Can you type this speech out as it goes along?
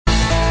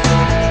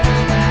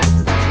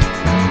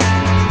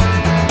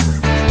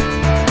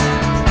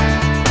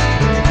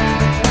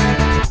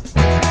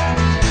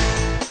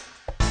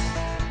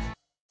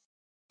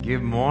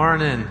Good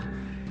morning.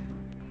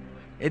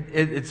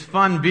 It's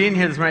fun being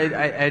here this morning.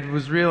 I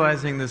was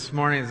realizing this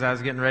morning as I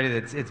was getting ready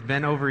that it's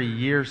been over a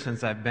year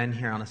since I've been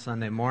here on a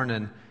Sunday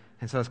morning,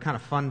 and so it's kind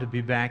of fun to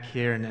be back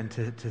here and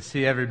to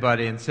see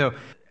everybody. And so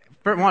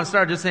I want to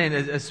start just saying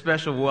a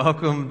special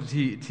welcome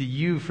to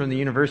you from the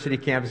university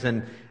campus,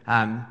 and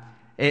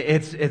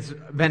it's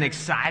been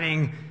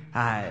exciting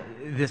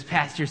this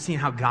past year seeing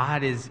how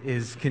God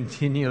is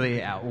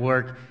continually at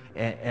work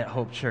at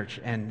Hope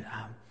Church. And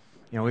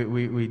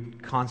we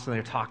constantly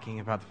are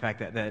talking about the fact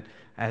that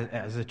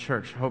as a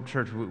church, Hope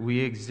Church, we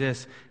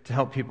exist to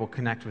help people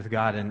connect with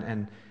God,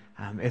 and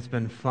it's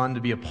been fun to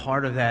be a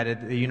part of that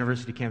at the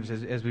university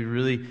campus as we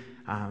really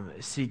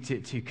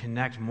seek to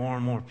connect more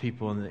and more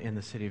people in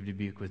the city of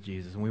Dubuque with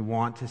Jesus. And we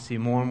want to see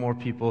more and more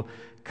people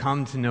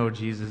come to know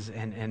Jesus,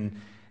 and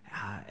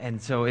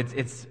so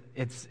it's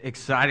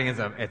exciting.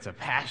 It's a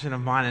passion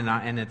of mine,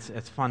 and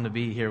it's fun to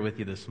be here with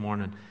you this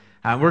morning.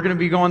 We're going to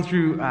be going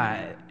through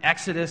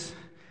Exodus.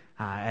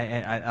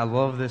 I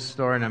love this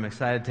story, and I'm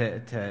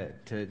excited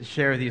to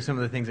share with you some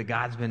of the things that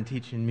God's been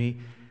teaching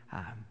me.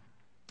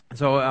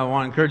 So I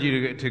want to encourage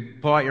you to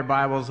pull out your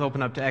Bibles,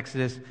 open up to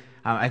Exodus.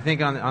 I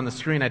think on the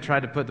screen I tried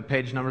to put the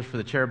page numbers for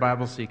the chair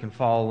Bibles so you can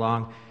follow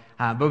along.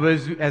 But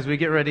as we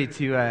get ready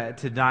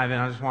to dive in,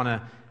 I just want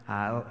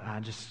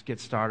to just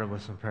get started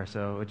with some prayer.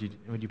 So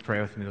would you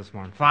pray with me this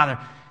morning? Father,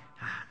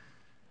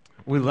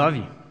 we love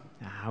you.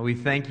 We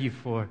thank you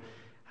for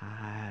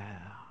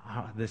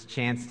this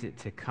chance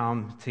to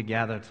come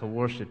together to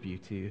worship you,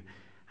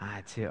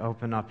 to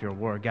open up your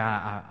word. God,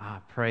 I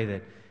pray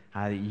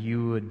that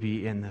you would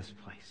be in this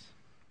place.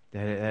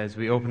 That as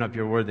we open up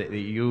your word, that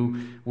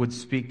you would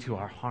speak to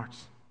our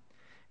hearts.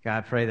 God,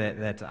 I pray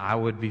that I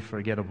would be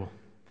forgettable,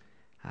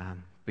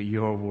 but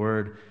your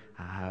word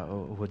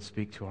would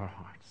speak to our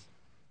hearts.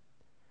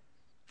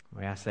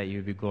 We ask that you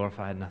would be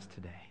glorified in us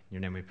today. In your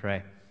name we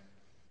pray.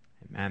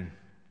 Amen.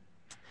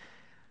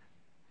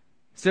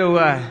 So,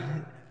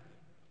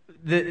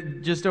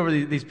 just over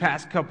these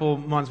past couple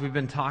months, we've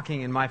been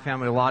talking in my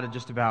family a lot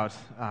just about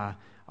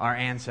our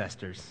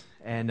ancestors.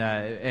 And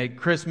at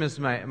Christmas,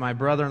 my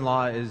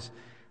brother-in-law is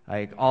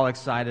like all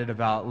excited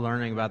about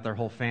learning about their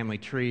whole family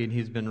tree, and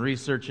he's been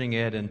researching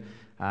it. And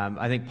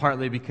I think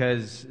partly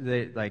because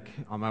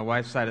on my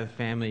wife's side of the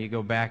family, you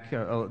go back,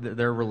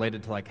 they're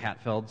related to like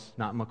Hatfields,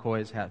 not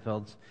McCoys,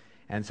 Hatfields,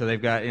 and so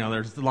they've got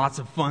there's lots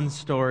of fun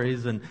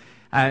stories, and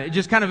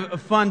just kind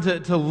of fun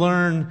to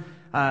learn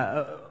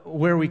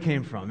where we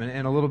came from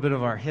and a little bit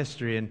of our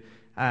history.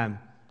 And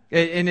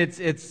it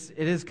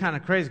is kind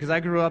of crazy because I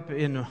grew up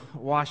in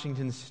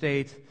Washington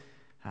State,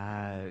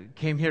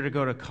 came here to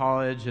go to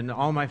college, and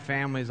all my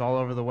family's all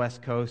over the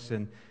West Coast,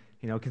 and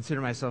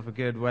consider myself a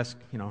good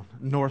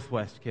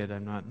Northwest kid.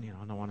 I'm not,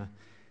 I don't want to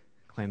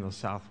claim those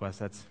Southwest.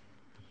 That's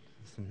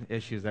some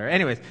issues there.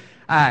 Anyways,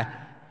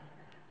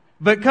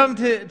 but come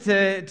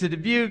to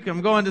Dubuque.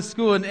 I'm going to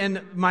school,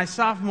 and my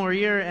sophomore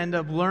year, end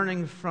up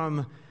learning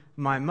from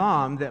my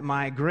mom that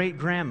my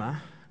great-grandma,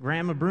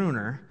 Grandma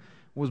Bruner,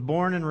 was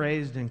born and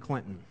raised in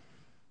Clinton.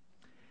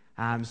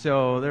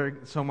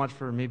 So much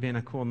for me being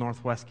a cool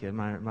Northwest kid.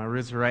 My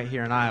roots are right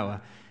here in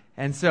Iowa.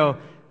 And so,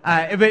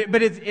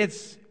 but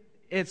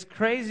it's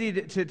crazy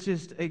to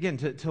just, again,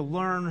 to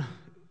learn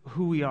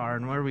who we are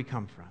and where we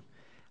come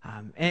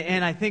from.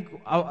 And I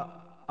think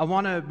I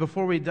want to,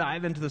 before we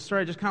dive into the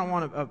story, I just kind of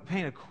want to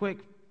paint a quick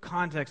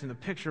context and a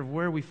picture of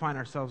where we find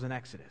ourselves in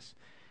Exodus.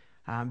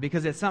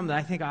 Because it's something that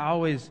I think I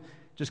always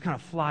just kind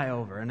of fly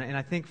over. And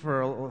I think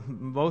for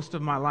most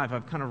of my life,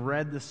 I've kind of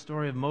read the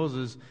story of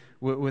Moses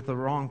with the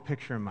wrong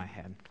picture in my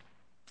head.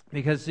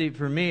 Because, see,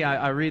 for me,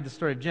 I read the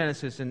story of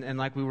Genesis, and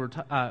like we were,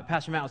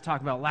 Pastor Matt was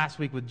talking about last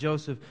week with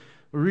Joseph,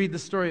 we read the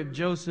story of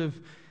Joseph,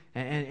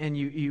 and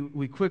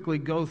we quickly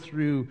go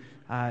through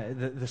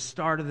the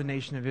start of the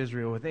nation of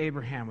Israel with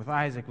Abraham, with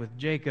Isaac, with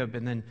Jacob,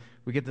 and then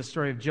we get the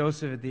story of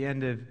Joseph at the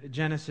end of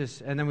Genesis,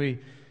 and then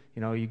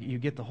you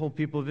get the whole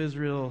people of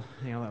Israel,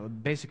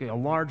 basically a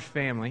large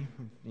family,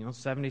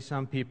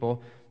 70-some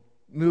people,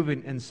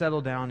 moving and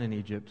settle down in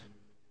Egypt.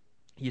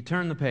 You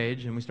turn the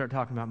page, and we start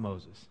talking about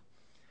Moses.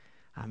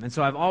 And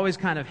so I've always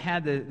kind of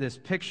had this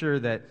picture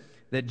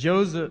that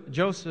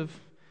Joseph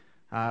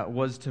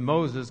was to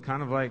Moses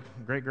kind of like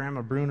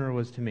great-grandma Bruner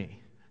was to me.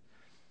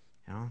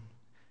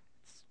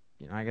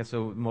 I guess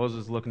so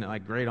Moses looking at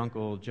like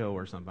great-uncle Joe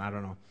or something. I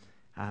don't know.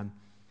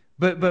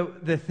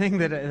 But the thing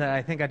that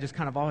I think I just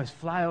kind of always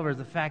fly over is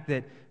the fact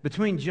that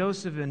between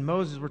Joseph and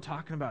Moses, we're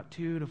talking about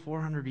 200 to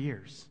 400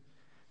 years.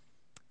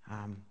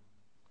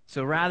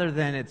 So rather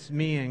than it's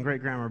me and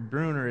great-grandma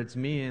Bruner, it's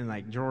me and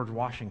like George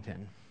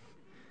Washington.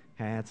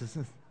 Okay, it's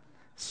a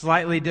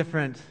slightly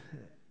different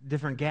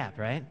gap,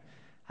 right?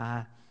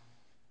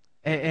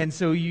 And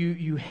so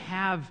you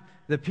have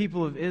the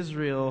people of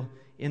Israel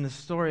in the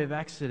story of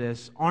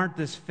Exodus aren't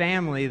this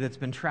family that's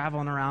been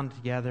traveling around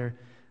together,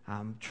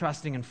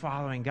 trusting and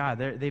following God.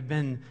 They've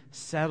been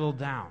settled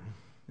down,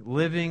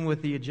 living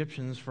with the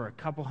Egyptians for a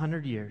couple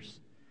hundred years.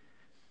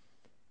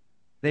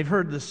 They've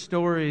heard the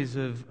stories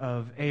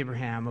of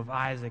Abraham, of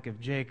Isaac, of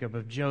Jacob,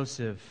 of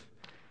Joseph,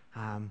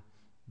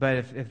 But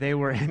if they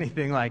were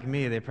anything like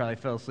me, they probably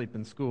fell asleep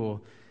in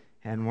school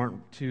and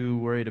weren't too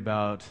worried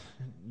about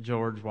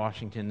George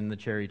Washington and the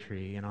cherry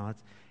tree.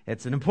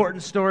 It's an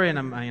important story, and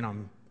I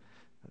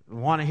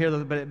want to hear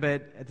those. But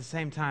at the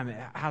same time,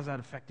 how's that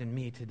affecting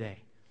me today?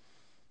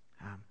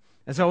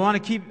 And so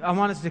I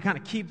want us to kind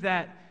of keep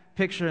that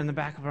picture in the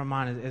back of our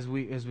mind as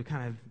we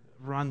kind of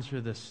run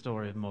through this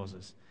story of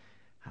Moses.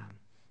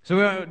 So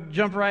we're going to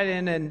jump right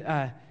in,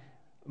 and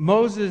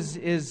Moses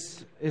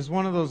is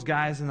one of those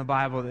guys in the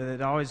Bible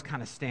that always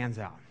kind of stands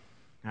out.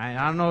 Right?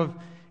 I don't know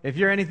if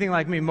you're anything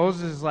like me.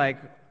 Moses is like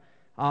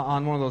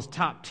on one of those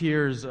top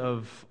tiers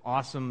of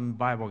awesome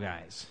Bible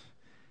guys.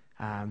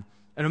 An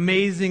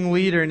amazing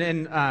leader,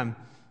 and I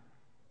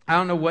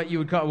don't know what you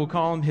would call. We'll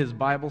call him his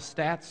Bible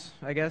stats,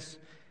 I guess.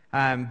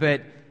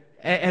 But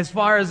as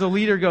far as a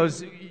leader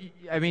goes,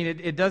 I mean,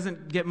 it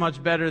doesn't get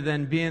much better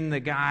than being the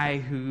guy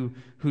who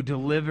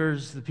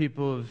delivers the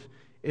people of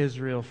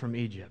Israel from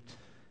Egypt.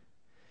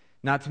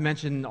 Not to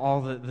mention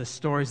all the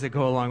stories that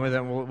go along with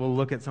it. We'll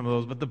look at some of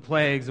those. But the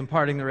plagues and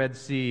parting the Red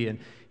Sea. And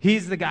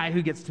he's the guy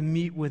who gets to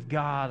meet with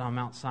God on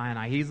Mount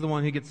Sinai. He's the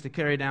one who gets to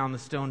carry down the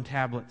stone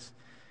tablets,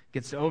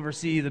 gets to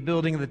oversee the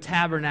building of the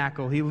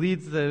tabernacle. He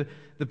leads the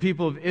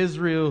people of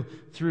Israel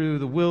through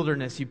the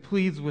wilderness. He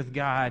pleads with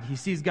God. He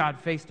sees God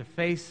face to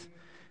face.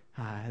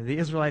 The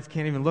Israelites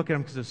can't even look at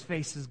him because his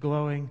face is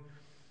glowing.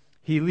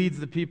 He leads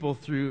the people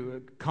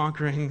through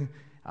conquering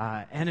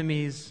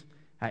enemies.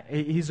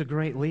 He's a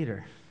great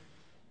leader.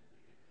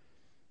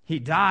 He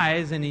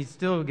dies, and he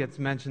still gets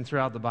mentioned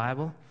throughout the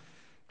Bible.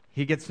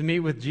 He gets to meet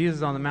with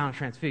Jesus on the Mount of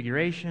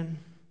Transfiguration.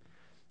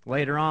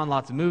 Later on,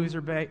 lots of movies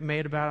are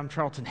made about him.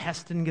 Charlton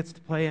Heston gets to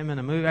play him in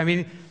a movie. I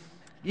mean,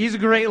 he's a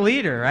great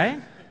leader,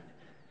 right?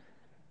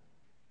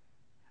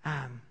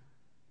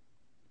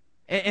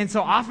 And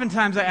so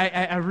oftentimes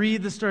I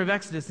read the story of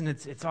Exodus, and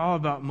it's all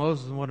about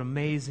Moses and what an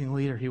amazing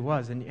leader he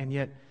was. And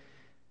yet,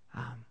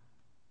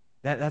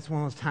 that's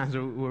one of those times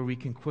where we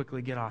can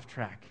quickly get off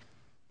track.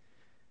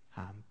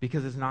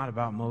 Because it's not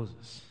about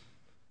Moses.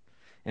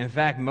 In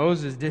fact,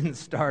 Moses didn't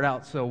start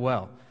out so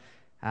well.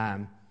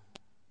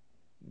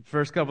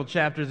 First couple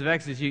chapters of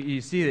Exodus,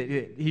 you see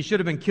that he should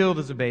have been killed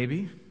as a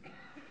baby.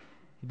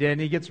 He didn't.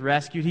 He gets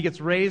rescued. He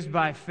gets raised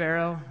by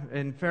Pharaoh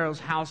in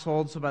Pharaoh's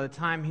household, so by the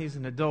time he's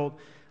an adult,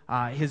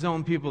 his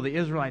own people, the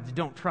Israelites,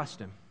 don't trust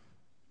him.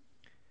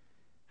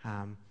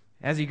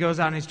 As he goes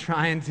out and he's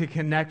trying to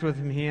connect with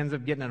them, he ends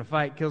up getting in a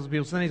fight, kills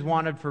people. So then he's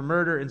wanted for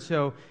murder, and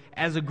so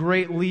as a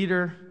great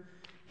leader,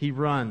 he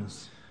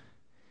runs,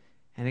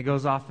 and he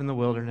goes off in the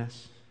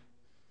wilderness,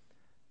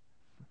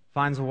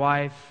 finds a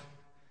wife,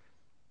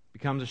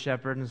 becomes a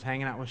shepherd, and is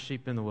hanging out with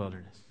sheep in the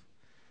wilderness.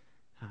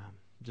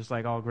 Just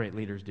like all great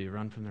leaders do,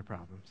 run from their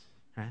problems,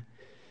 right?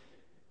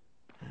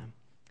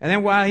 And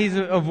then while he's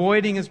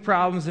avoiding his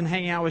problems and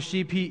hanging out with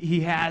sheep,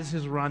 he has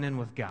his run-in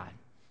with God,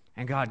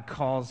 and God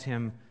calls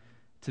him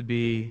to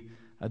be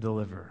a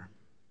deliverer.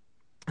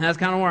 And that's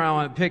kind of where I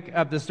want to pick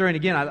up the story. And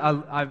again,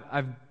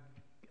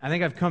 I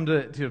think I've come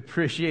to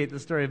appreciate the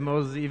story of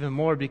Moses even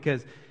more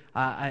because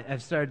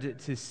I've started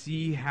to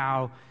see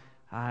how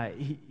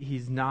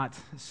he's not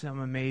some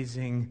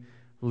amazing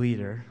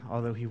leader,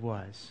 although he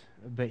was.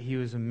 But he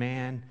was a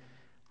man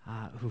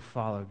who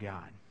followed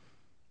God.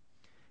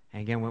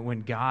 And again,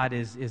 when God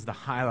is the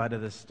highlight of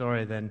this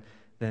story,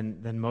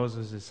 then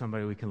Moses is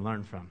somebody we can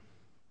learn from.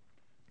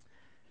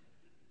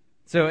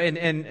 So,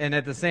 and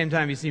at the same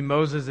time, you see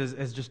Moses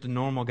as just a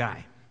normal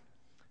guy.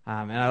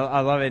 And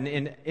I love it.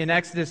 In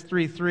Exodus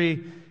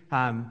 3:3,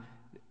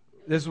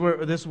 this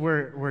is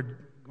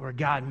where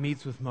God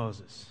meets with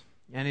Moses.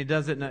 And he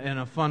does it in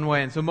a fun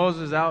way. And so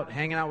Moses is out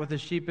hanging out with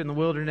his sheep in the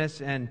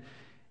wilderness, and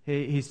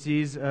he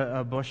sees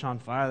a bush on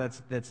fire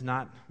that's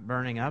not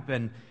burning up.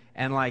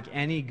 And like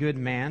any good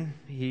man,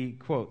 he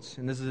quotes,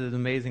 and this is an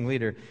amazing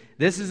leader,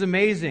 "This is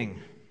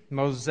amazing,"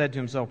 Moses said to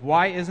himself.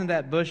 "Why isn't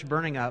that bush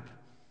burning up?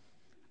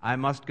 I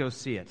must go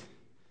see it."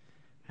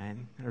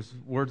 And there's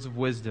words of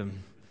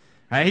wisdom.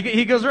 Right?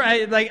 He goes,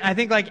 I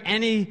think like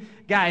any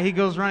guy, he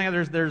goes running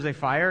out, there's a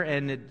fire,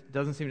 and it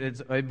doesn't seem,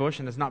 it's a bush,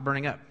 and it's not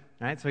burning up.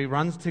 Right? So he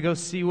runs to go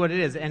see what it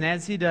is. And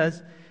as he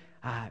does,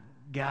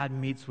 God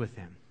meets with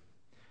him.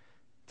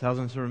 Tells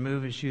him to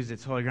remove his shoes,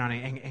 it's holy ground,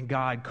 and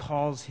God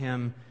calls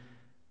him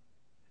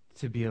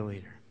to be a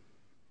leader,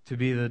 to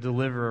be the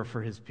deliverer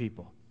for his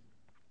people.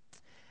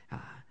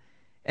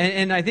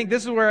 And I think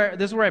this is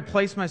where I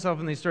place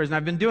myself in these stories. And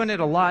I've been doing it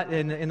a lot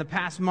in the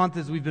past month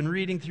as we've been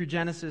reading through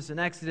Genesis and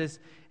Exodus.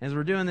 As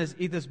we're doing this,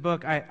 Eat This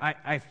Book,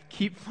 I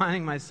keep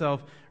finding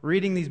myself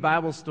reading these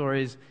Bible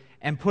stories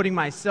and putting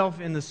myself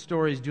in the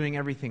stories doing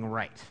everything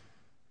right.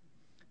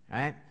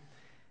 Right?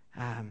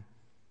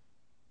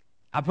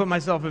 I put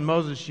myself in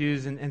Moses'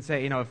 shoes and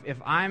say,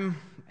 if I'm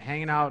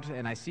hanging out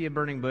and I see a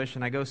burning bush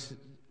and I go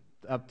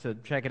up to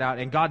check it out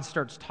and God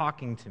starts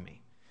talking to me.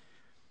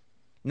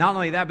 Not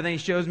only that, but then he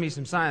shows me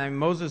some signs. I mean,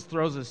 Moses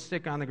throws a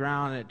stick on the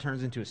ground and it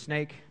turns into a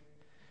snake.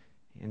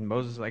 And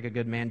Moses, like a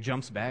good man,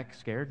 jumps back,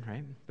 scared,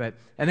 right?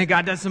 And then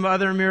God does some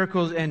other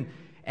miracles, and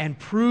and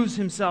proves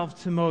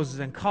himself to Moses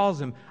and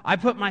calls him. I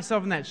put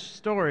myself in that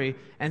story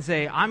and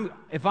say,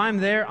 if I'm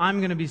there, I'm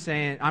going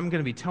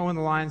to be towing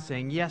the line,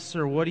 saying, yes,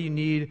 sir, what do you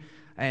need?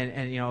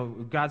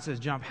 And God says,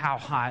 jump how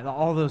high?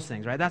 All those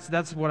things, right?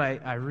 That's what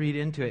I read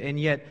into it. And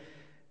yet,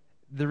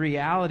 the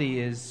reality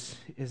is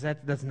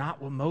that that's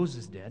not what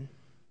Moses did.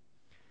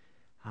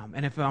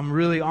 And if I'm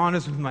really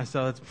honest with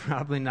myself, it's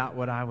probably not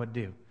what I would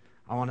do.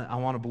 I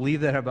want to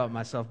believe that about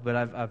myself, but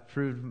I've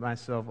proved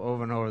myself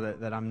over and over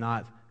that I'm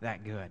not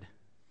that good.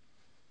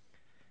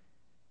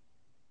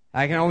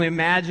 I can only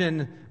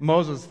imagine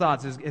Moses'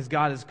 thoughts as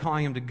God is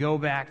calling him to go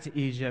back to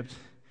Egypt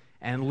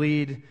and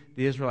lead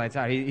the Israelites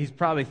out. He's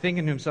probably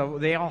thinking to himself,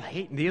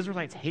 the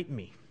Israelites hate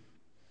me.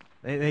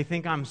 They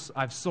think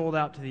I've sold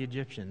out to the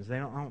Egyptians. They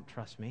don't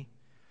trust me.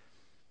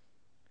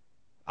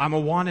 I'm a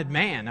wanted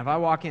man. If I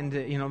walk into,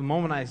 the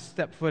moment I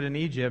step foot in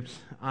Egypt,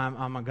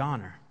 I'm a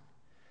goner.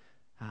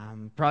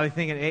 Probably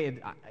thinking, hey,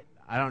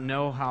 I don't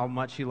know how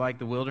much he liked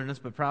the wilderness,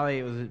 but probably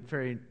it was a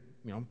very,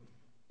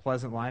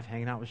 pleasant life,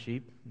 hanging out with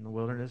sheep in the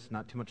wilderness,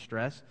 not too much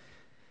stress.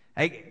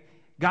 Hey,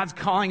 God's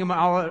calling him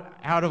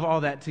out of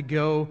all that to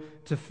go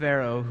to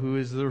Pharaoh, who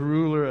is the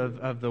ruler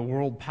of the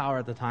world power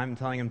at the time, and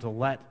telling him to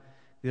let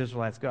the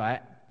Israelites go.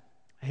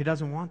 He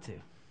doesn't want to.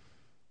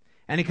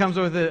 And he comes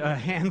with a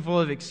handful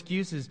of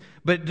excuses.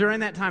 But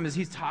during that time, as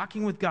he's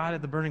talking with God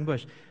at the burning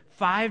bush,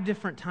 5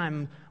 different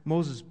times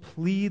Moses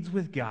pleads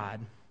with God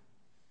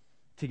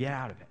to get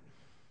out of it.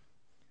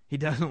 He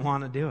doesn't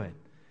want to do it.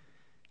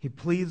 He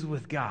pleads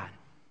with God.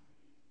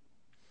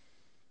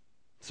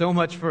 So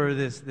much for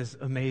this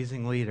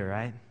amazing leader,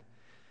 right?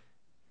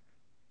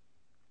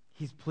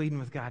 He's pleading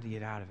with God to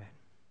get out of it.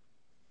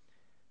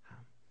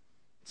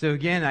 So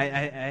again, I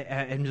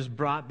am just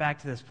brought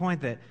back to this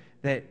point that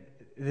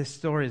this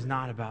story is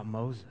not about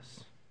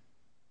Moses.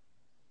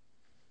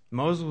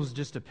 Moses was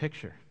just a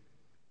picture.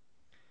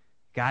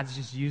 God's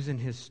just using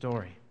his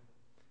story.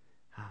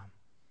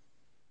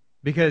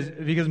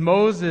 Because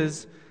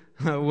Moses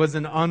was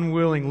an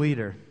unwilling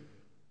leader.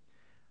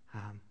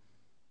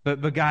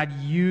 But God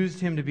used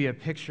him to be a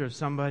picture of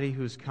somebody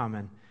who's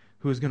coming,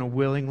 who is going to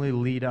willingly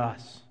lead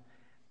us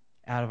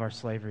out of our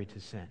slavery to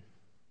sin.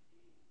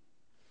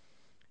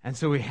 And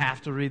so we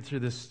have to read through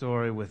this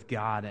story with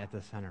God at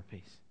the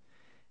centerpiece.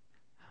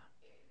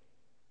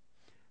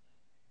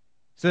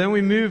 So then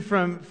we move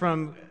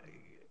from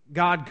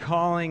God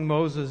calling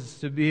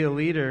Moses to be a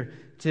leader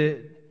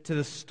to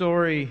the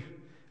story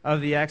of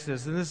the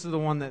Exodus, and this is the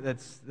one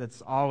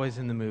that's always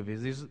in the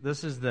movies.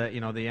 This is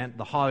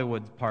the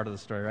Hollywood part of the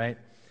story, right?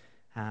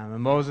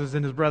 And Moses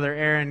and his brother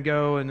Aaron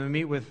go and they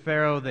meet with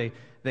Pharaoh.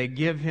 They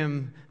give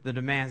him the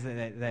demands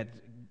that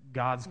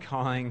God's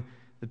calling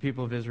the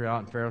people of Israel out,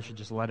 and Pharaoh should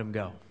just let him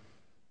go.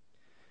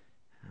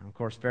 And of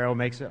course, Pharaoh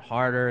makes it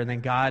harder, and then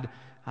God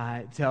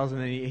tells him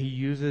that he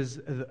uses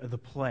the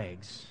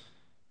plagues.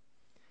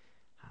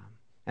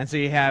 And so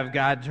you have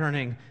God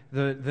turning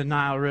the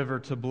Nile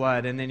River to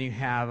blood, and then you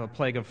have a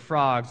plague of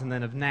frogs, and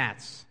then of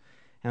gnats,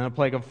 and a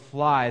plague of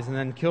flies, and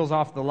then kills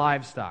off the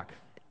livestock.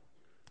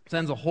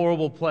 Sends a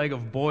horrible plague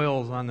of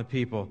boils on the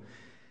people,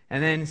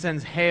 and then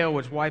sends hail,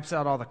 which wipes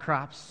out all the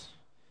crops,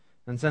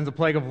 and sends a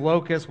plague of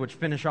locusts, which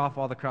finish off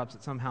all the crops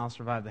that somehow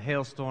survive the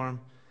hailstorm.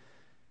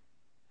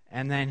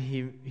 And then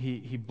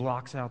he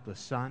blocks out the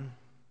sun,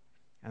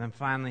 and then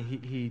finally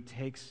he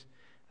takes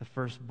the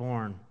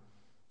firstborn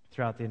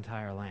throughout the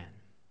entire land.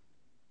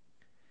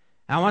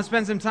 Now, I want to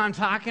spend some time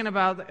talking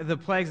about the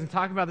plagues and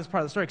talking about this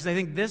part of the story, because I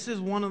think this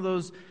is one of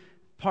those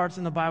parts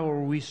in the Bible where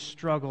we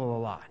struggle a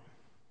lot.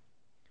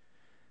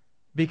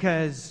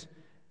 Because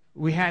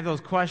we have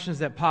those questions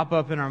that pop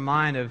up in our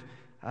mind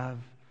of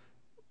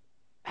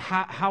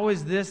how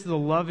is this the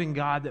loving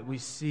God that we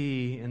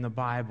see in the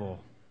Bible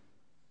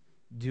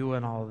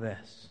doing all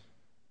this?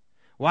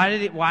 Why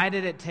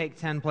did it take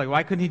 10 plagues?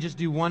 Why couldn't he just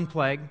do one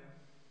plague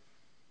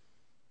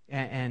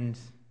and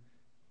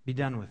be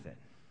done with it?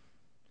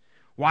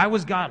 Why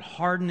was God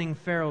hardening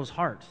Pharaoh's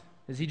heart?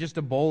 Is he just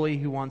a bully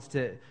who wants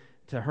to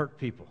hurt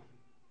people?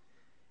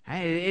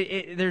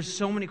 There's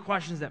so many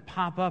questions that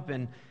pop up,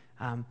 and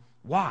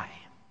why?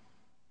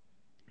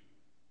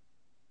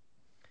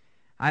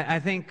 I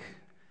think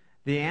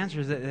the answer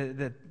is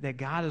that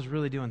God is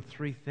really doing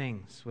 3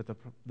 things with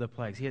the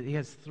plagues. He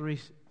has 3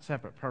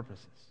 separate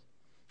purposes.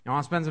 I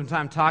want to spend some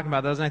time talking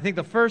about those, and I think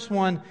the first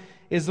one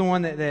is the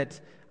one that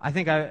I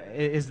think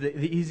is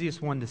the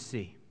easiest one to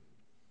see.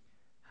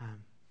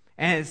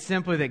 And it's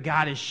simply that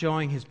God is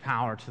showing his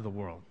power to the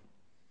world.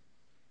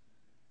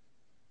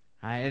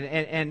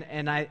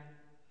 And I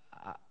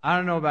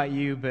don't know about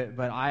you, but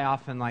I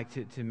often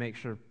like to make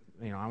sure,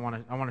 I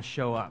want to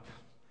show up.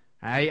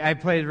 I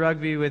played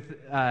rugby with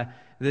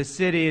the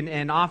city,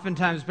 and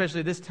oftentimes,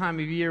 especially this time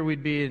of year,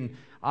 we'd be in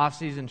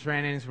off-season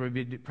trainings where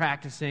we'd be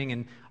practicing,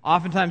 and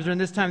oftentimes during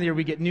this time of the year,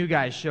 we get new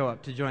guys show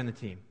up to join the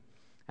team.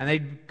 And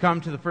they'd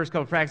come to the first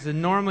couple of practices,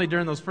 and normally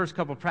during those first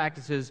couple of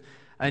practices,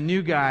 a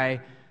new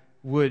guy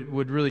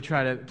would really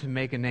try to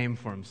make a name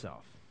for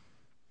himself.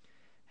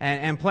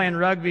 And playing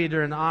rugby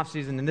during the off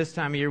season, and this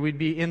time of year, we'd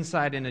be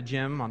inside in a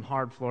gym on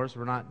hard floors.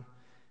 We're not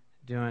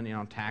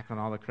doing, tackling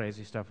all the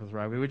crazy stuff with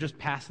rugby. We were just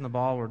passing the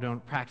ball. We're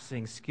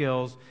practicing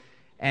skills.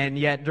 And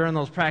yet during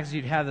those practices,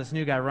 you'd have this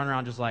new guy run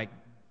around just like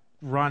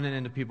running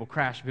into people,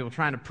 crashing people,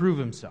 trying to prove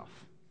himself.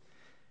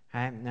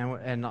 Right?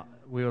 And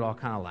we would all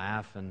kind of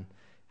laugh. And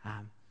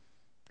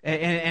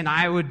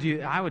I would do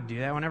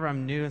that whenever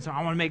I'm new. And so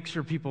I want to make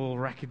sure people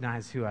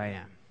recognize who I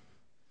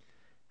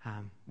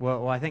am.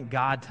 Well, I think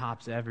God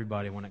tops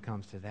everybody when it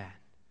comes to that.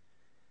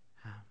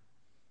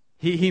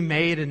 He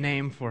made a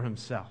name for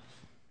himself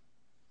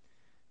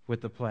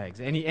with the plagues.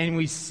 And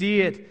we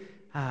see it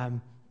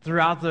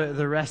throughout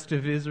the rest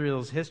of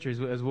Israel's history,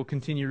 as we'll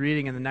continue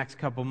reading in the next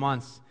couple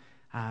months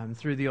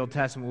through the Old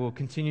Testament. We'll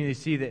continue to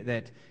see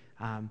that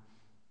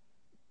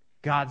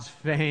God's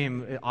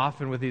fame,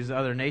 often with these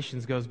other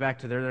nations, goes back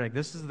to they're like,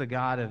 this is the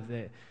God of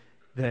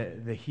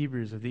the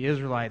Hebrews, of the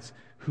Israelites,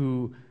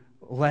 who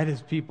led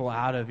his people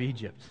out of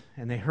Egypt.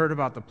 And they heard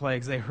about the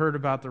plagues. They heard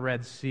about the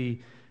Red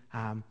Sea.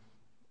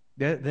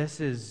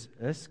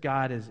 This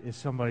God is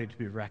somebody to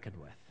be reckoned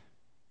with.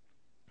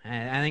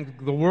 And I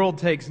think the world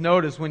takes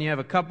notice when you have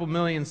a couple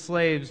million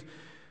slaves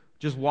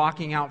just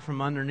walking out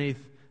from underneath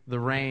the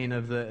reign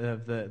of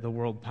the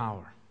world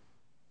power,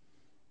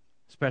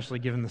 especially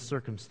given the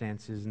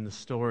circumstances and the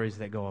stories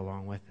that go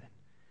along with it.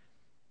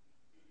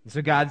 And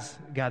so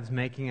God's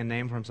making a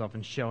name for himself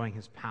and showing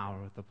his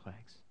power with the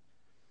plagues.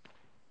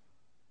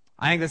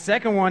 I think the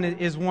second one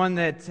is one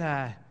that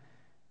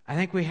I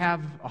think we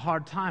have a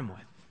hard time with.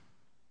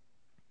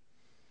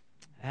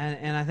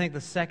 And I think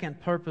the second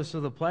purpose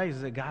of the plagues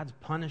is that God's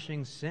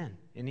punishing sin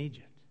in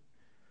Egypt.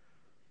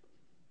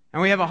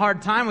 And we have a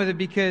hard time with it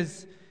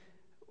because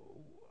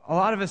a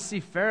lot of us see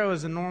Pharaoh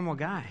as a normal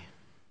guy.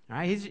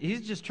 Right?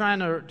 He's just trying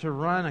to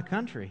run a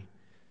country.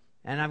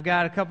 And I've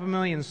got a couple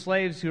million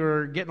slaves who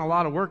are getting a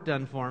lot of work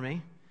done for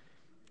me,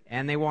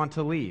 and they want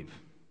to leave.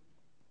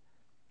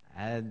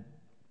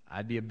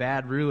 I'd be a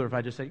bad ruler if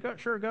I just said,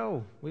 sure,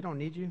 go. We don't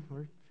need you.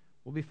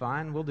 We'll be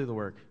fine. We'll do the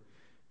work.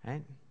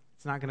 Right?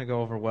 It's not going to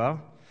go over well.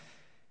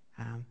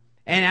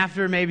 And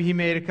after maybe he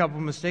made a couple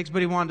mistakes,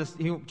 but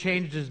he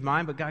changed his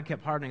mind, but God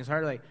kept hardening his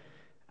heart.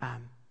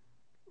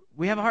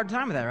 We have a hard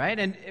time with that, right?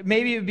 And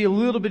maybe it would be a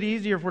little bit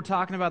easier if we're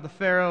talking about the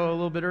Pharaoh a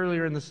little bit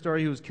earlier in the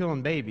story who was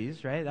killing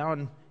babies, right? That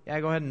one,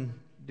 go ahead and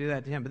do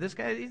that to him. But this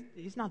guy,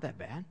 he's not that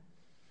bad.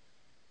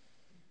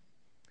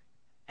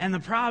 And the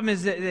problem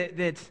is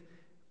that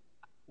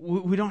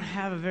we don't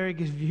have a very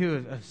good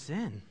view of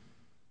sin.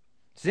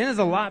 Sin is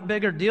a lot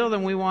bigger deal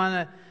than we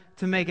want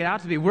to make it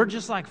out to be. We're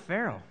just like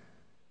Pharaoh.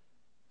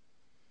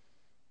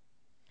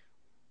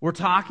 We're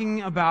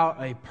talking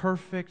about a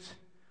perfect,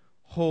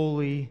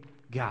 holy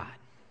God.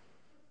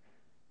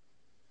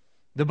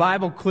 The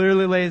Bible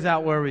clearly lays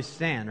out where we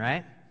stand,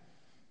 right?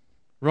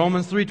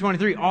 Romans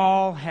 3:23,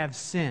 all have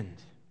sinned.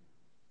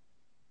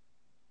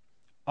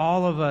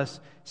 All of us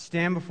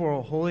stand before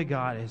a holy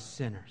God as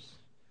sinners.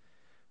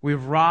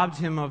 We've robbed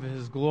him of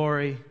his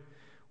glory.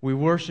 We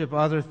worship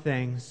other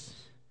things.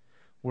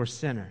 We're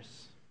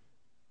sinners.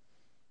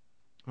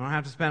 I don't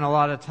have to spend a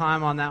lot of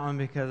time on that one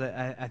because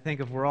I think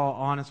if we're all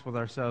honest with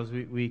ourselves,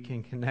 we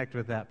can connect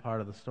with that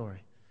part of the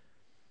story.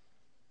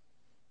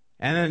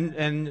 And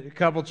then a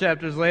couple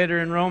chapters later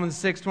in Romans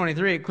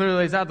 6:23, it clearly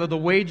lays out that the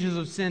wages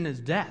of sin is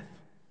death.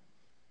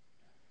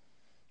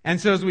 And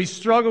so as we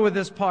struggle with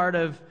this part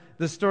of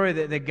the story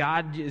that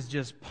God is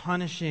just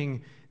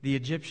punishing the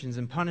Egyptians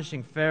and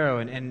punishing Pharaoh,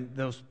 and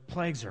those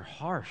plagues are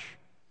harsh.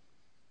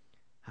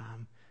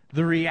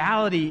 The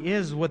reality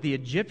is what the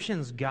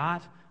Egyptians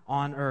got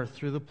on earth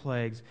through the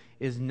plagues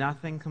is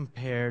nothing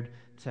compared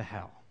to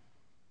hell.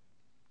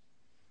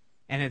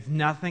 And it's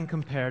nothing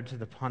compared to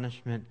the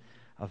punishment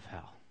of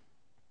hell.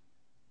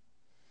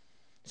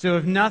 So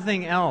if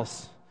nothing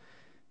else,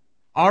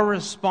 our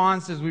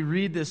response as we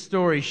read this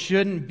story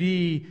shouldn't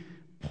be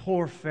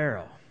poor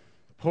Pharaoh,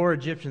 poor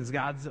Egyptians,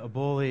 God's a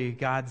bully,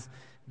 God's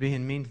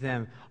being mean to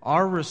them.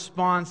 Our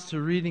response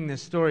to reading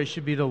this story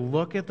should be to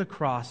look at the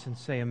cross and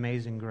say,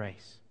 amazing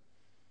grace.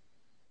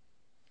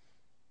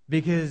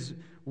 Because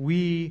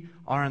we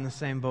are in the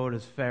same boat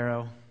as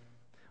Pharaoh.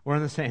 We're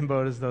in the same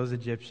boat as those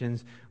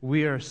Egyptians.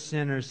 We are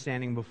sinners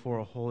standing before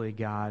a holy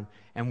God,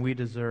 and we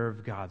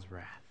deserve God's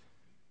wrath.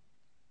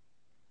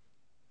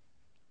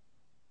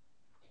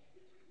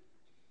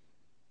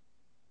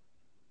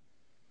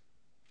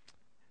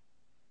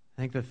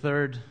 I think the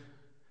third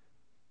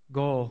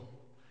goal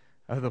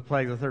of the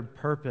plague, the third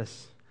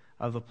purpose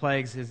of the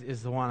plagues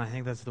is the one I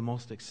think that's the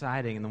most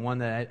exciting and the one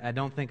that I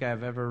don't think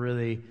I've ever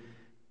really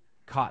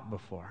caught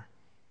before.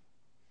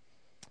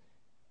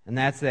 And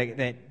that's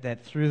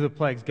that through the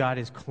plagues, God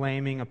is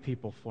claiming a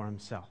people for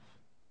himself.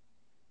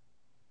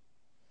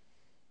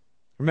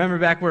 Remember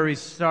back where we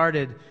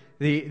started,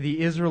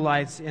 the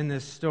Israelites in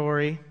this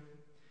story,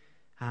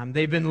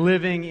 they've been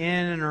living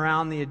in and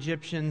around the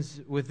Egyptians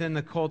within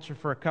the culture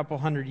for a couple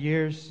hundred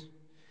years.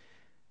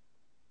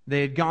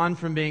 They had gone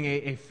from being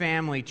a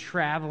family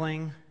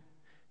traveling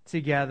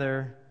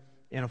together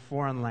in a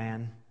foreign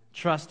land,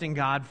 trusting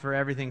God for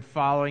everything,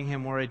 following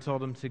him where he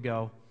told them to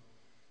go.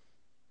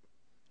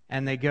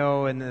 And they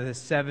go in the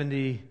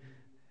 70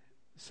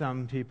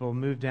 some people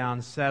move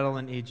down, settle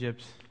in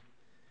Egypt,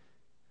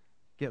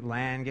 get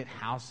land, get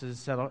houses,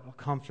 settle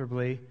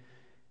comfortably,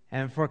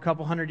 and for a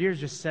couple hundred years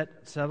just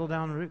settle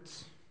down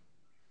roots.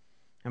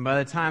 And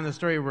by the time the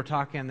story we're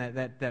talking,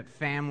 that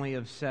family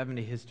of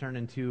 70 has turned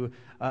into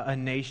a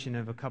nation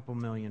of a couple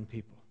million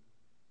people.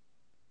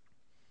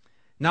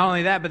 Not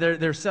only that, but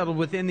they're settled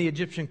within the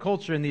Egyptian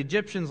culture, and the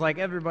Egyptians, like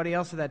everybody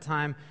else at that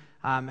time,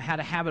 had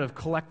a habit of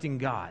collecting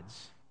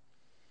gods.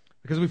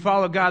 Because we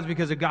follow gods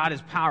because a God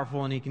is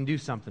powerful and he can do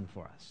something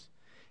for us.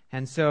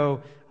 And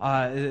so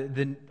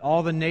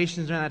all the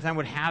nations during that time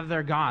would have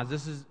their gods.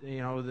 This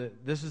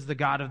is the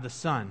God of the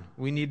sun.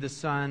 We need the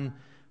sun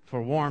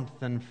for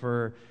warmth and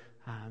for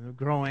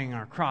growing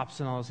our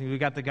crops and all those things.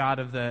 We've got the God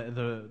of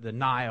the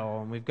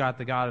Nile, and we've got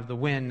the God of the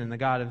wind, and the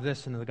God of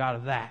this and the God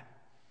of that.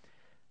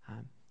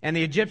 And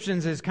the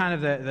Egyptians is kind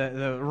of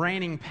the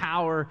reigning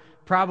power,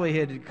 probably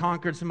had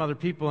conquered some other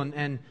people,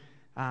 and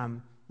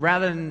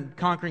rather than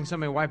conquering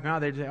somebody and wiping them out,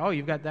 they'd say, oh,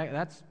 you've got that.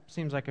 That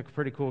seems like a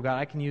pretty cool God.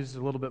 I can use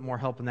a little bit more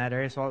help in that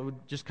area. So I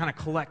would just kind of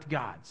collect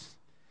gods.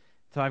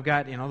 So I've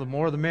got, the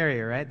more the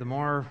merrier, right? The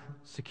more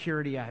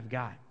security I've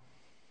got.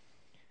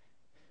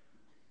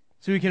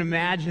 So we can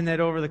imagine that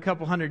over the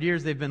couple hundred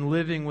years they've been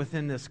living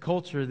within this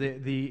culture,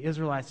 the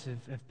Israelites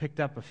have picked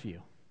up a few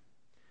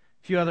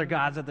other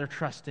gods that they're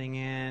trusting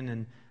in,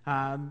 and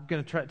I'm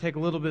going to take a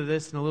little bit of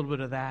this and a little bit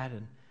of that.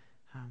 And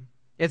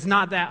it's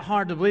not that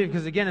hard to believe,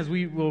 because again, as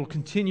we will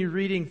continue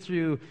reading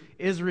through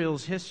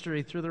Israel's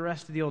history through the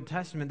rest of the Old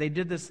Testament, they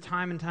did this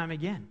time and time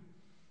again.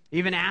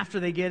 Even after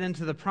they get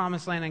into the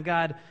Promised Land and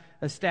God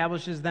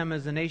establishes them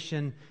as a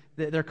nation,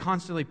 they're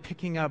constantly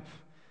picking up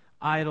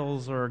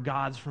idols or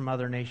gods from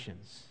other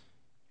nations.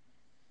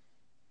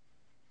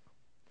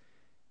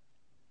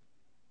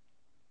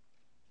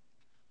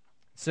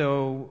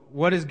 So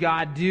what does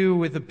God do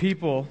with the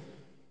people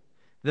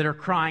that are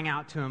crying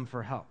out to him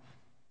for help?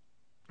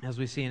 As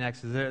we see in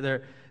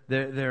Exodus,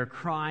 they're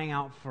crying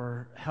out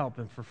for help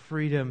and for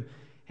freedom,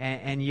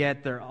 and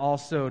yet they're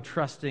also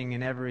trusting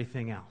in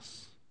everything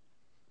else.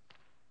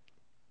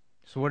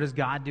 So what does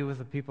God do with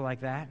the people like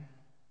that?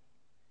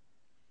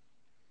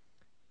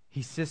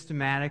 He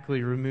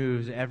systematically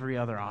removes every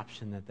other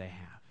option that they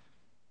have.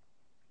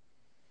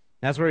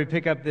 That's where we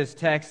pick up this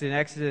text in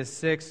Exodus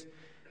 6,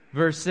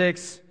 verse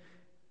 6.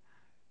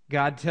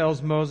 God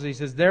tells Moses, he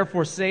says,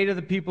 "Therefore say to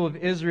the people of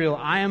Israel,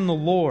 I am the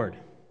Lord.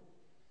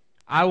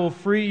 I will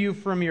free you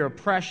from your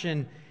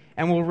oppression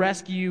and will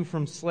rescue you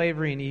from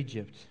slavery in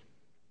Egypt.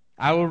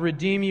 I will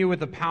redeem you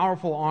with a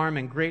powerful arm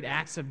and great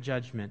acts of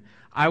judgment.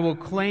 I will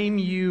claim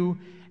you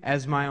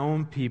as my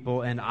own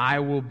people, and I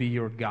will be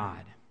your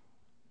God.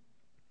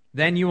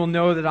 Then you will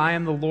know that I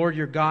am the Lord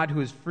your God, who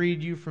has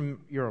freed you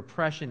from your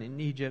oppression in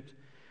Egypt.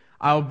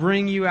 I will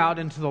bring you out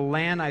into the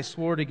land I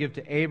swore to give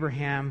to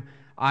Abraham,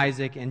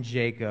 Isaac, and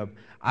Jacob.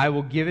 I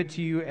will give it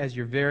to you as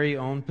your very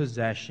own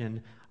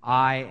possession.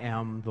 I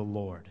am the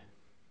Lord."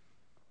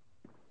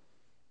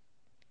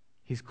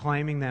 He's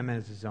claiming them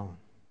as his own.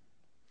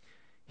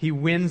 He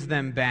wins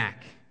them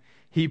back.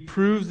 He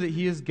proves that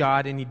he is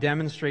God, and he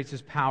demonstrates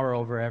his power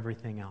over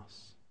everything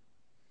else.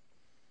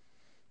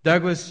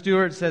 Douglas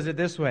Stewart says it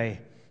this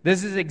way: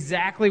 "This is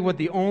exactly what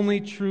the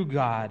only true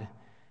God,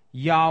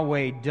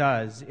 Yahweh,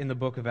 does in the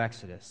book of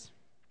Exodus.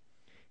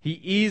 He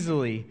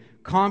easily,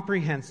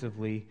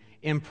 comprehensively,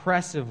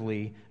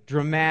 impressively,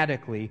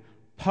 dramatically,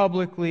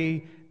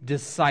 publicly,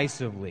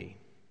 decisively,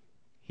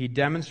 he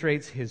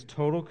demonstrates his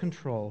total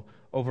control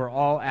over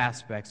all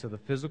aspects of the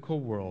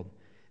physical world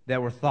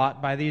that were thought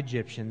by the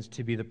Egyptians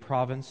to be the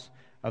province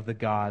of the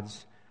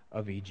gods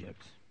of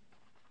Egypt."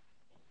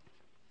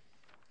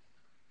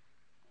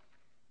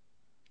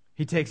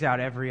 He takes out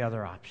every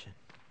other option.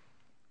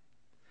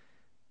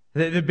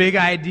 The big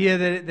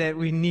idea that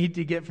we need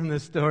to get from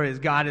this story is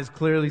God is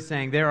clearly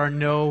saying there are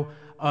no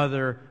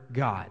other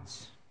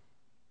gods.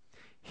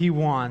 He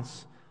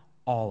wants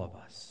all of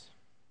us.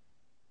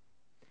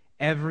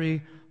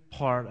 Every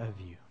part of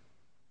you.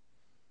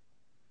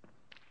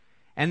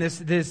 And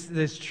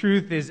this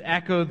truth is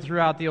echoed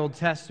throughout the Old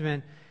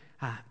Testament.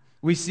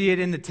 We see it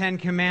in the Ten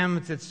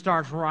Commandments. It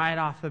starts right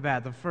off the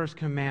bat. The first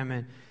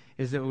commandment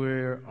is that we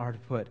are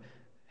to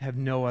have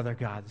no other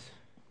gods.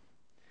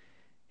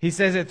 He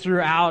says it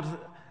throughout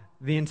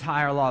the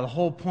entire law. The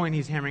whole point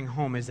he's hammering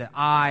home is that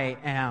I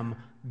am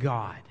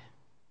God.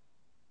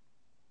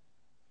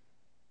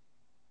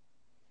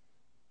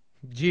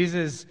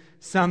 Jesus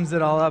sums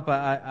it all up.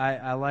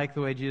 I like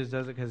the way Jesus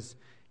does it, because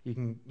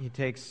he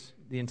takes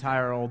the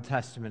entire Old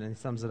Testament and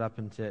sums it up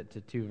into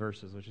 2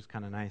 verses, which is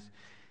kind of nice.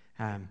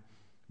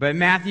 But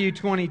Matthew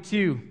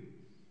 22,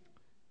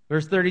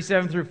 verse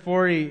 37 through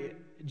 40,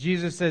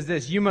 Jesus says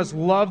this: "You must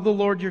love the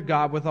Lord your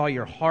God with all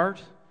your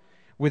heart,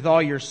 with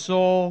all your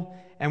soul,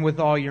 and with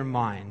all your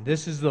mind.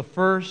 This is the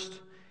first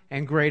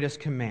and greatest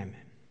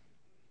commandment.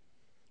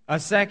 A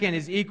second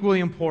is equally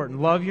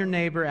important. Love your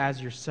neighbor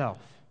as yourself.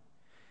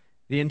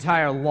 The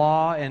entire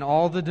law and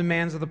all the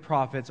demands of the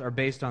prophets are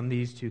based on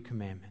these 2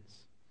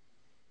 commandments."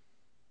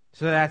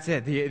 So that's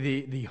it.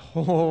 The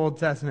whole Old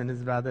Testament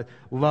is about this.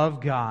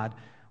 Love God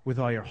with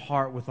all your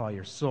heart, with all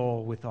your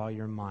soul, with all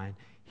your mind.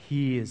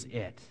 He is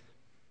it.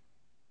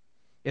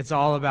 It's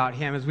all about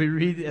Him. As we're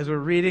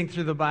reading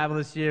through the Bible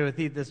this year with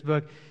this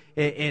book,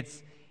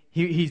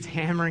 he's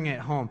hammering it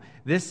home.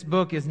 This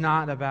book is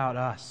not about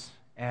us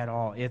at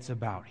all. It's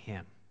about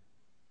Him.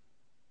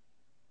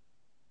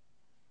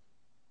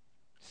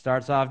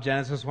 Starts off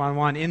Genesis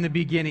 1:1. In the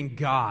beginning,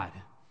 God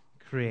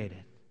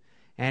created.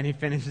 And he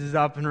finishes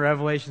up in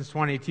Revelation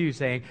 22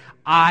 saying,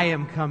 I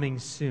am coming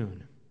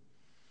soon.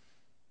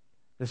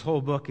 This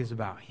whole book is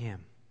about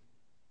Him.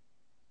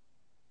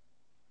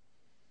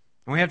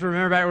 And we have to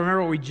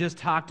remember what we just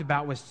talked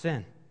about with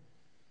sin.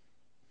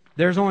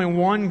 There's only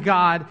one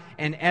God,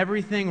 and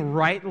everything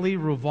rightly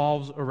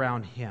revolves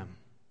around Him.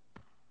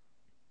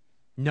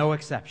 No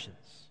exceptions.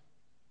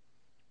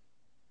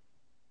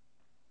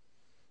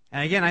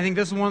 And again, I think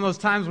this is one of those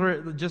times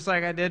where, just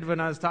like I did when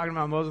I was talking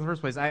about Moses in the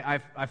first place,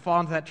 I fall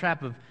into that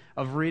trap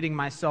of reading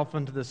myself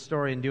into this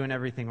story and doing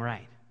everything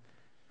right.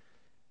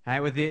 All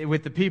right,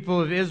 with the people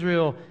of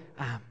Israel,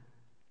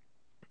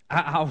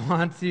 I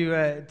want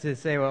to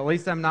say, well, at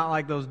least I'm not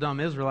like those dumb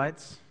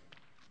Israelites.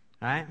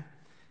 All right?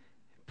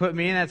 Put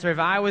me in that story. If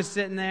I was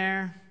sitting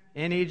there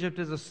in Egypt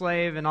as a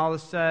slave and all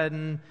of a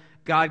sudden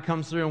God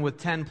comes through and with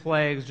 10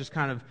 plagues just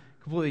kind of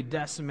completely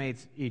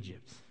decimates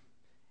Egypt.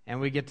 And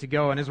we get to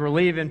go. And as we're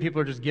leaving,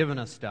 people are just giving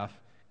us stuff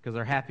because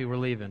they're happy we're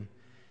leaving.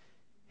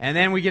 And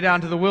then we get out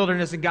into the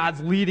wilderness and God's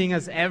leading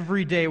us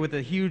every day with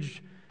a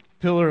huge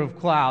pillar of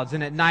clouds.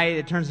 And at night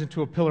it turns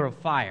into a pillar of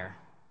fire.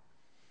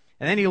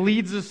 And then He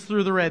leads us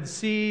through the Red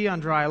Sea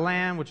on dry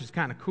land, which is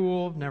kind of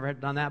cool. Never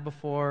done that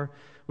before.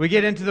 We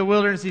get into the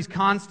wilderness. He's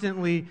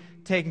constantly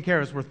taking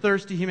care of us. We're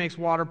thirsty. He makes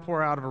water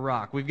pour out of a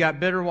rock. We've got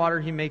bitter water.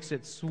 He makes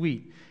it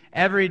sweet.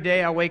 Every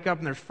day I wake up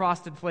and there's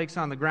frosted flakes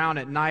on the ground.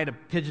 At night a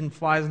pigeon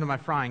flies into my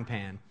frying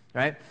pan.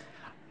 Right?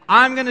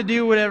 I'm going to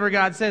do whatever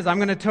God says. I'm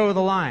going to toe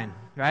the line.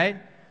 Right?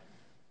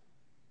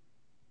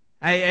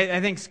 I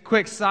think,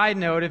 quick side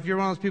note, if you're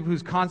one of those people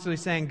who's constantly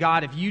saying,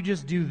 God, if you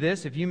just do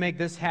this, if you make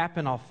this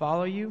happen, I'll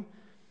follow you.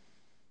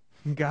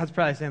 God's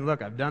probably saying,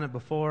 look, I've done it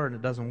before and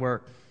it doesn't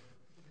work.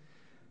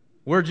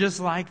 We're just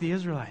like the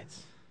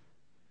Israelites.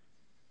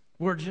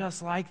 We're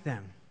just like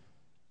them.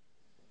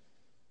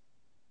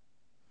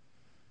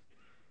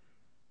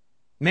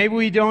 Maybe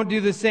we don't do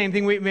the same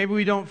thing. Maybe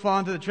we don't fall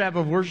into the trap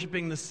of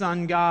worshiping the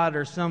sun god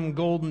or some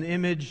golden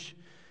image.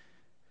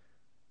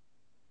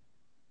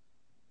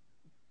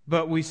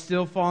 But we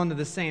still fall into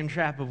the same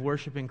trap of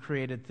worshiping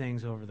created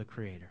things over the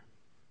Creator.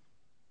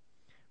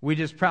 We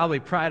just probably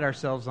pride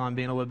ourselves on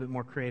being a little bit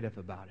more creative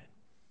about it.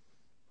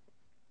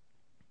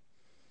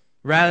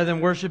 Rather than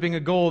worshiping a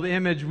gold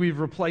image, we've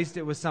replaced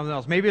it with something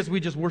else. Maybe it's we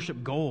just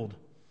worship gold.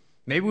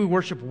 Maybe we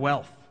worship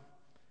wealth,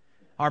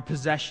 our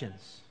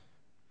possessions.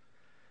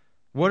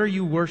 What are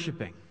you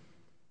worshiping?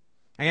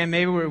 Again,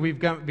 maybe we've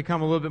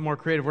become a little bit more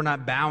creative. We're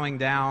not bowing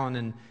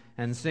down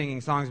and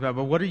singing songs about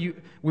it, but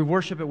we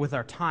worship it with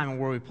our time and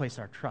where we place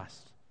our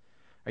trust.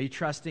 Are you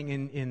trusting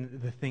in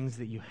the things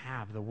that you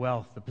have, the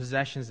wealth, the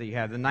possessions that you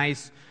have, the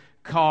nice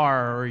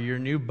car or your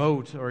new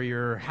boat or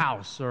your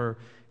house or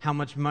how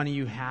much money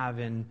you have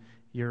in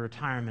your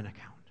retirement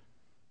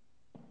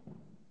account?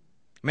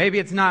 Maybe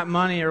it's not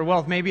money or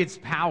wealth. Maybe it's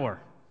power.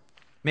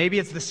 Maybe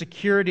it's the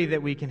security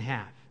that we can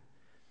have.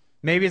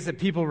 Maybe it's that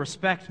people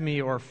respect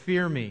me or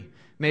fear me.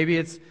 Maybe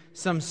it's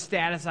some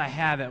status I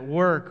have at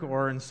work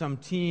or in some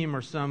team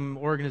or some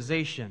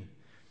organization.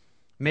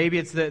 Maybe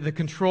it's the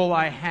control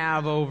I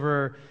have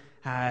over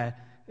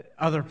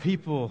other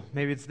people.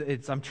 Maybe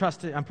it's I'm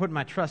putting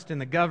my trust in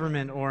the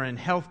government or in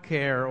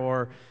healthcare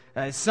or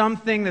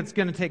something that's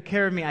going to take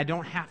care of me. I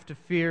don't have to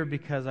fear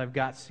because I've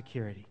got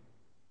security.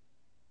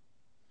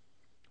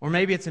 Or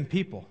maybe it's in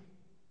people.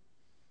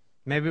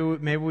 Maybe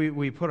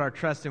we put our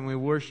trust in, we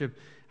worship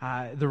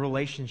the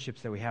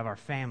relationships that we have, our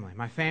family.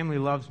 My family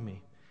loves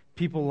me.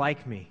 People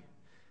like me.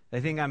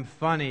 They think I'm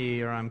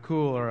funny or I'm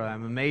cool or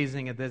I'm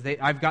amazing at this.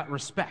 I've got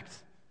respect.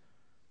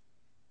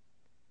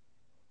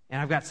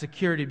 And I've got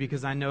security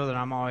because I know that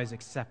I'm always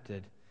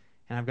accepted.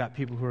 And I've got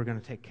people who are going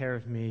to take care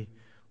of me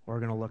or are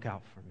going to look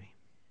out for me.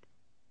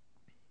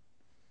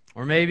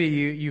 Or maybe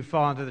you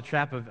fall into the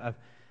trap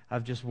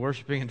of just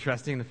worshiping and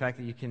trusting the fact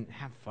that you can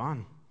have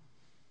fun.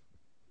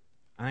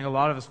 I think a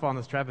lot of us fall in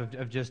this trap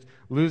of just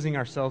losing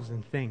ourselves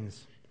in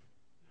things.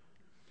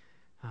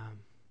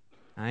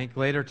 I think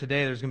later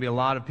today there's going to be a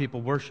lot of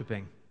people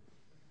worshiping.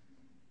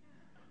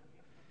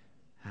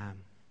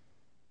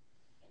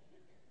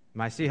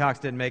 My Seahawks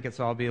didn't make it,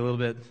 so I'll be a little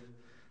bit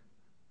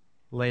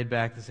laid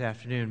back this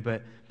afternoon.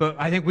 But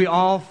I think we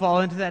all fall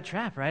into that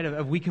trap, right?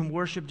 Of we can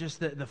worship just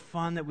the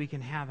fun that we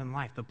can have in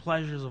life, the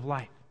pleasures of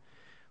life.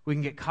 We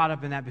can get caught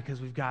up in that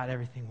because we've got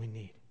everything we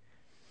need.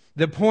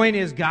 The point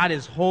is, God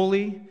is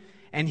holy,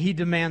 and He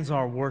demands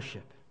our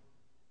worship.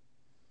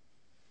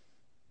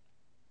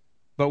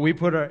 But we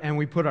put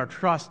our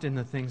trust in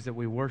the things that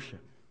we worship.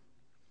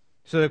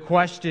 So the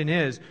question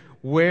is,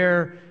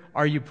 where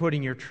are you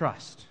putting your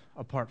trust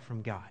apart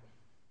from God?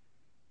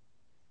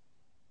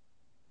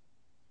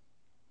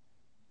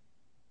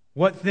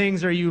 What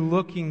things are you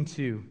looking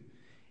to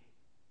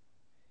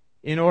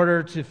in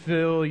order to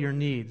fill your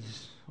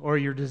needs or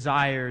your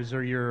desires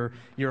or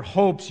your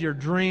hopes, your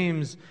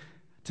dreams,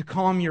 to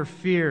calm your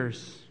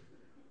fears.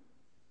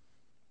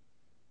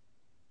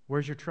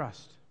 Where's your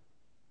trust?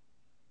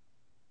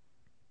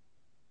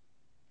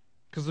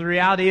 Because the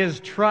reality is,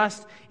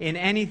 trust in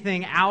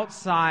anything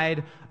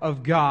outside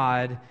of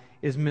God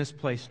is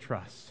misplaced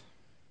trust.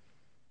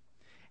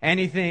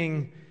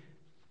 Anything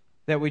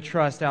that we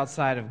trust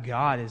outside of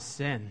God is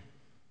sin.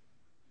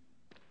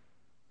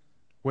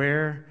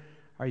 Where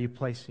are you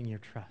placing your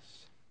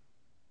trust?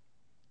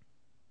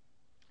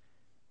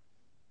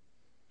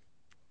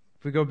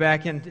 If we go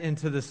back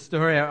into the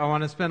story, I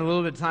want to spend a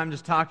little bit of time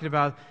just talking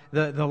about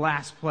the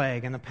last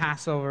plague and the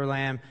Passover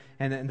lamb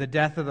and the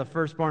death of the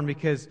firstborn,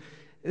 because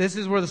this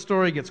is where the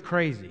story gets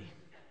crazy.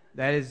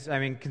 That is,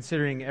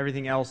 considering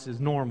everything else is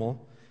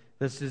normal,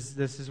 this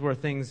is where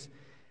things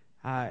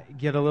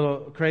get a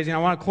little crazy. And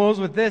I want to close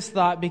with this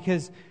thought,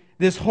 because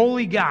this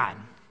holy God,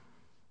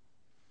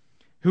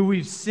 who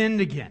we've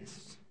sinned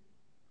against,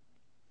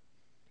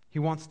 He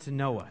wants to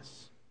know us.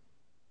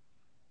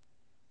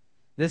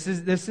 This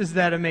is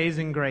that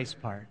amazing grace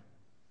part.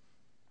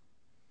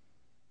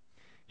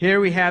 Here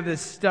we have this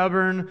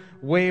stubborn,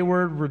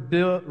 wayward,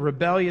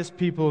 rebellious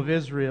people of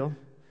Israel,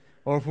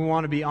 or if we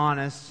want to be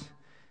honest,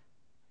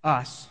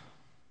 us.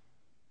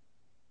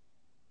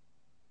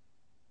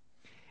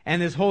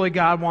 And this holy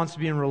God wants to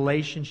be in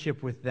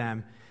relationship with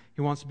them.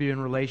 He wants to be in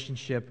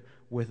relationship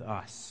with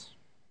us.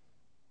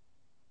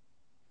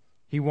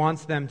 He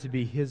wants them to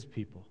be His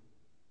people.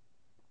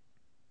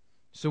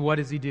 So what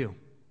does He do?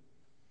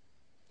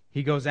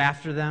 He goes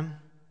after them.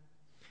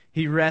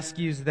 He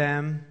rescues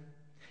them.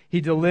 He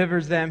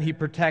delivers them. He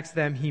protects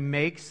them. He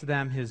makes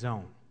them His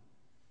own.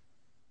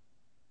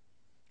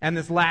 And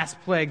this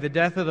last plague, the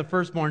death of the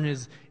firstborn,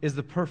 is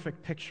the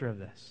perfect picture of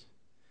this.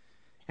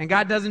 And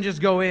God doesn't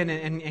just go in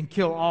and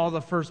kill all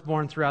the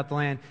firstborn throughout the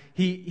land.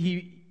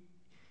 He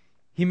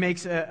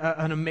makes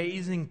an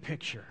amazing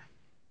picture.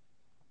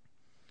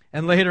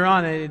 And later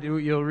on,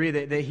 you'll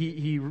read that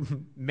he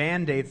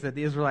mandates that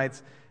the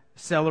Israelites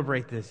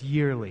celebrate this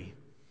yearly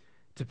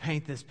to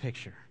paint this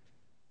picture.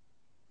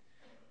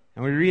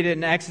 And we read it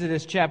in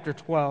Exodus chapter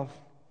 12,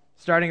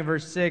 starting at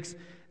verse 6.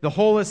 The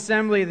whole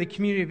assembly of the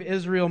community of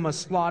Israel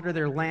must slaughter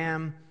their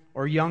lamb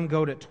or young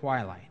goat at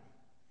twilight.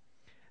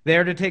 They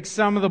are to take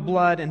some of the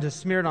blood and to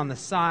smear it on the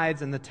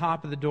sides and the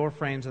top of the door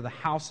frames of the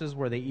houses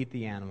where they eat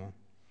the animal.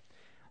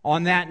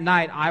 On that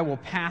night I will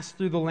pass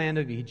through the land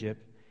of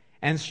Egypt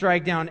and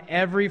strike down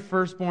every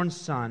firstborn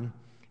son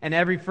and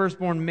every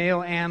firstborn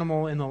male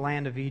animal in the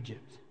land of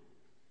Egypt.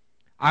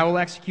 I will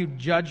execute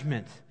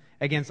judgment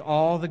against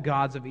all the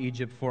gods of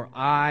Egypt, for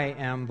I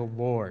am the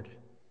Lord.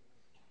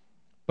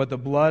 But the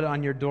blood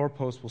on your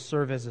doorposts will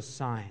serve as a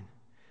sign,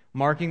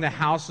 marking the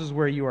houses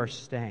where you are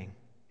staying.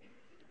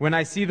 When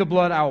I see the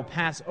blood, I will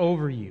pass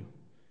over you.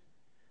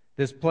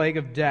 This plague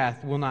of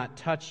death will not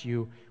touch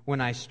you when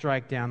I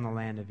strike down the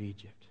land of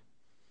Egypt.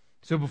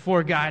 So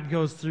before God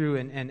goes through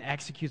and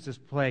executes this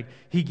plague,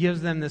 He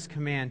gives them this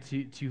command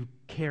to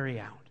carry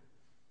out.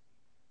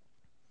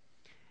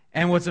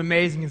 And what's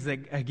amazing is that,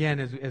 again,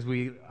 as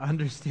we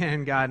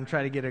understand God and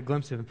try to get a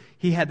glimpse of Him,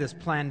 He had this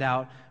planned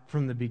out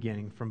from the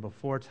beginning, from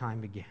before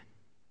time began.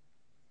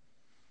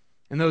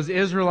 And those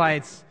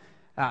Israelites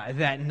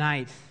that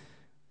night,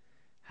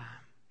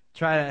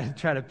 try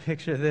to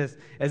picture this,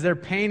 as they're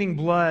painting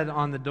blood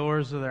on the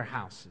doors of their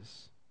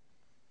houses.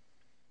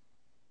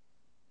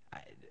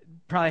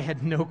 Probably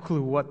had no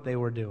clue what they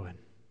were doing.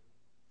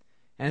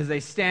 And as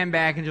they stand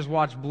back and just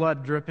watch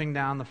blood dripping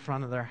down the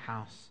front of their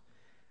house,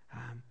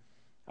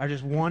 are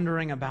just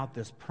wondering about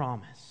this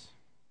promise.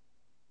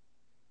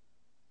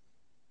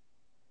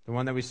 The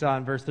one that we saw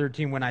in verse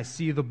 13, when I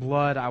see the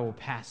blood, I will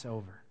pass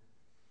over.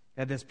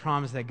 That this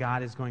promise that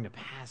God is going to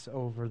pass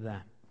over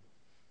them.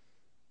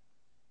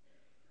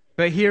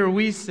 But here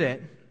we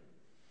sit,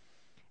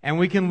 and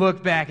we can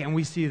look back and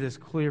we see this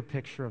clear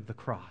picture of the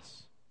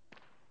cross.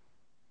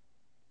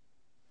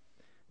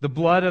 The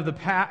blood of the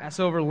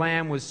Passover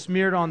lamb was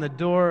smeared on the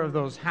door of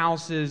those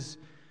houses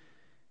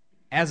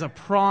as a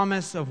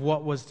promise of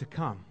what was to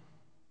come.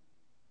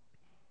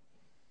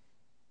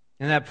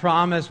 And that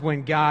promise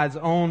when God's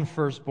own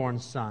firstborn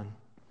son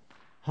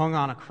hung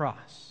on a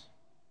cross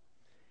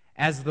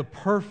as the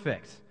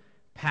perfect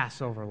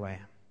Passover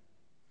lamb,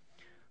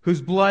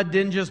 whose blood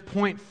didn't just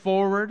point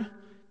forward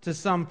to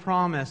some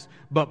promise,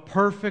 but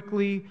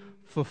perfectly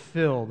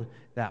fulfilled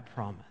that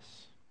promise.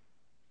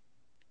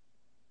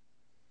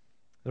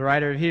 The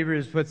writer of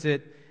Hebrews puts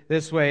it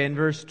this way in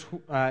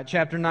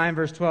chapter 9,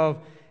 verse 12.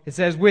 It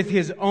says, with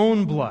His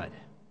own blood,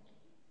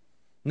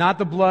 not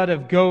the blood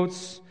of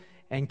goats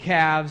and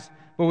calves,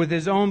 but with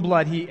His own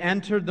blood He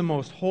entered the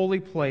most holy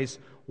place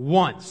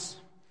once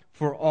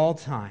for all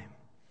time,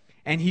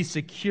 and He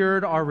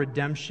secured our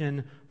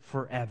redemption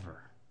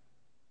forever.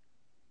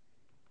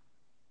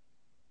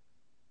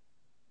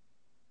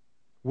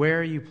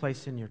 Where are you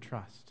placing your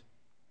trust?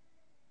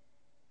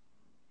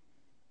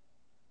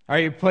 Are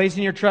you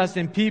placing your trust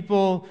in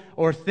people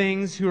or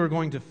things who are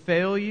going to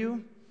fail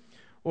you?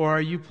 Or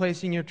are you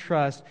placing your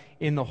trust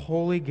in the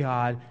holy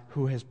God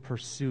who has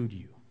pursued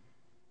you?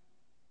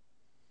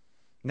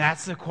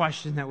 That's the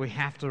question that we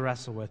have to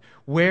wrestle with.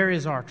 Where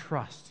is our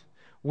trust?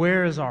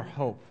 Where is our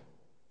hope?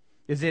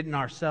 Is it in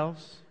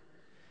ourselves?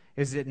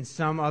 Is it in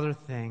some other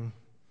thing?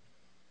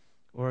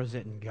 Or is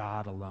it in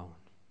God alone?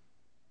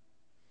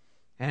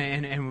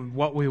 And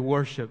what we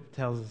worship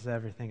tells us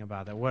everything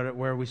about that.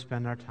 Where we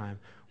spend our time.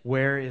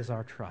 Where is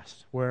our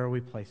trust? Where are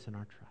we placing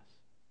our trust?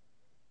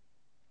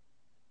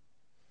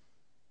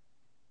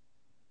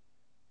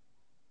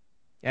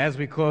 As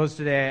we close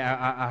today,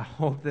 I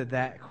hope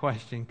that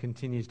question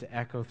continues to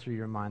echo through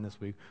your mind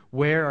this week.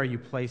 Where are you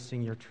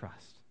placing your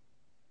trust?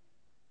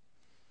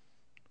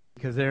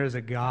 Because there is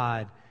a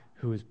God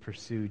who has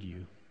pursued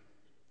you,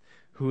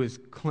 who has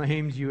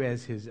claimed you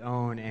as his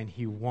own, and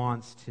he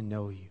wants to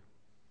know you.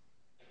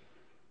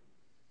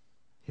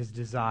 His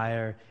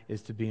desire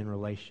is to be in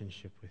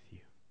relationship with you.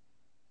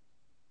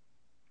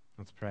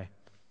 Let's pray.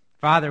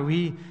 Father,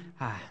 we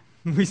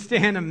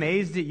stand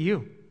amazed at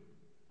you,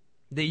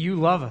 that you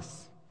love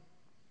us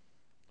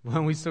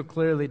when we so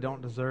clearly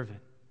don't deserve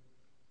it.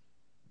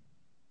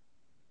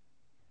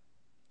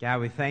 God,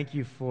 we thank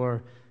you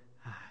for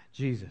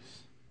Jesus.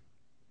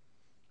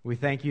 We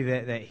thank you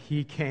that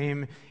he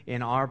came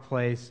in our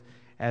place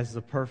as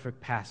the perfect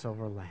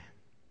Passover lamb.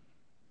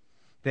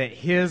 That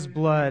his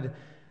blood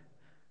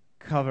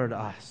covered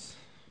us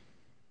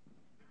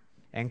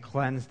and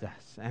cleansed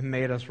us and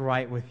made us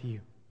right with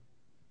you.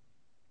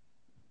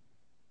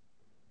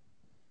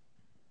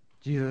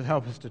 Jesus,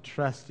 help us to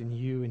trust in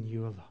you and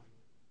you alone.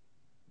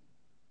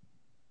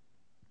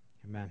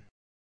 Amen.